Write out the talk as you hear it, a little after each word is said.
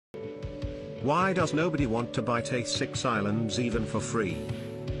Why does nobody want to buy T6 Islands even for free?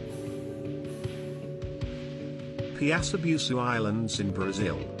 Piaçabuçu Islands in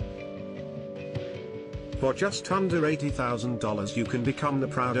Brazil. For just under $80,000 you can become the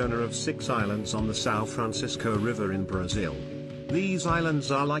proud owner of 6 islands on the São Francisco River in Brazil. These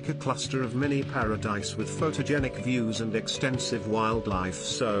islands are like a cluster of mini paradise with photogenic views and extensive wildlife,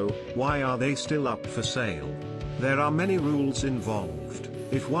 so why are they still up for sale? There are many rules involved.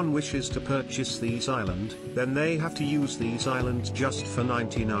 If one wishes to purchase these islands, then they have to use these islands just for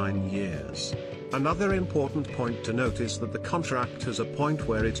 99 years. Another important point to note is that the contract has a point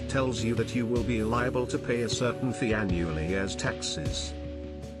where it tells you that you will be liable to pay a certain fee annually as taxes.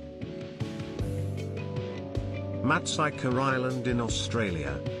 Matsika Island in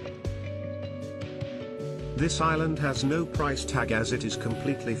Australia. This island has no price tag as it is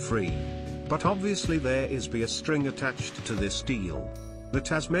completely free. But obviously there is a string attached to this deal. The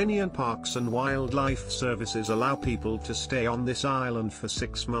Tasmanian Parks and Wildlife Services allow people to stay on this island for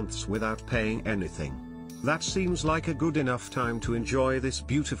 6 months without paying anything. That seems like a good enough time to enjoy this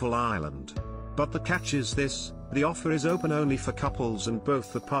beautiful island. But the catch is this: the offer is open only for couples and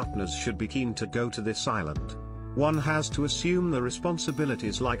both the partners should be keen to go to this island. One has to assume the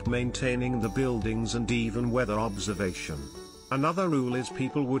responsibilities like maintaining the buildings and even weather observation. Another rule is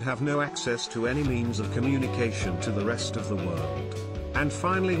people would have no access to any means of communication to the rest of the world. And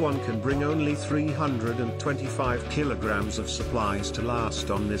finally, one can bring only 325 kilograms of supplies to last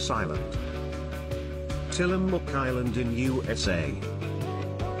on this island. Tillamook Island in USA.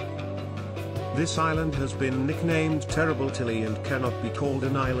 This island has been nicknamed Terrible Tilly and cannot be called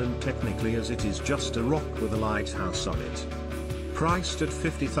an island technically as it is just a rock with a lighthouse on it. Priced at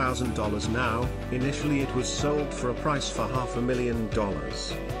 $50,000 now, initially it was sold for a price for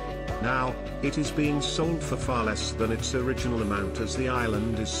 $500,000. Now, it is being sold for far less than its original amount as the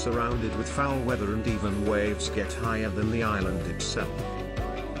island is surrounded with foul weather and even waves get higher than the island itself.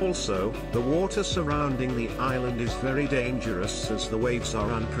 Also, the water surrounding the island is very dangerous as the waves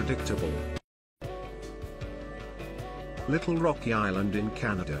are unpredictable. Little Rocky Island in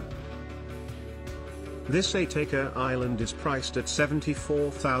Canada. This 8-acre island is priced at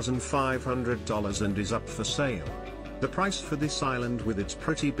 $74,500 and is up for sale. The price for this island with its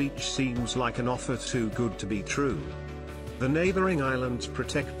pretty beach seems like an offer too good to be true. The neighboring islands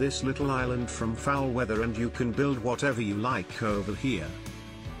protect this little island from foul weather and you can build whatever you like over here.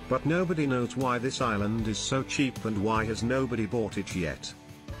 But nobody knows why this island is so cheap and why has nobody bought it yet.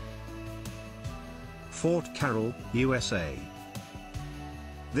 Fort Carroll, USA.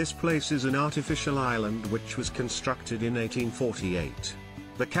 This place is an artificial island which was constructed in 1848.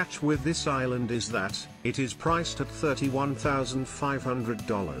 The catch with this island is that, it is priced at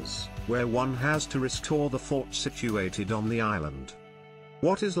 $31,500, where one has to restore the fort situated on the island.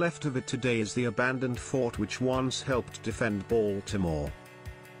 What is left of it today is the abandoned fort which once helped defend Baltimore.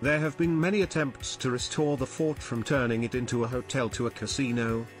 There have been many attempts to restore the fort, from turning it into a hotel to a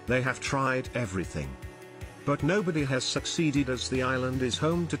casino. They have tried everything. But nobody has succeeded as the island is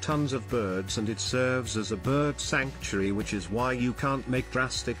home to tons of birds and it serves as a bird sanctuary, which is why you can't make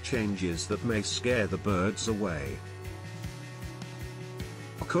drastic changes that may scare the birds away.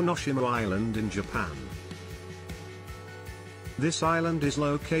 Okunoshima Island in Japan. This island is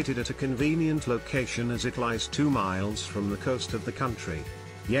located at a convenient location as it lies 2 miles from the coast of the country.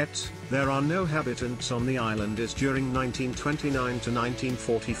 Yet, there are no inhabitants on the island as during 1929 to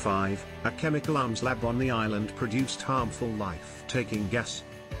 1945, a chemical arms lab on the island produced harmful life-taking gas.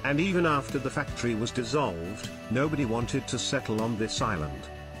 And even after the factory was dissolved, nobody wanted to settle on this island.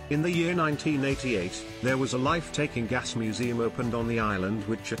 In the year 1988, there was a life-taking gas museum opened on the island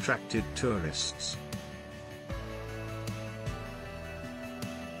which attracted tourists.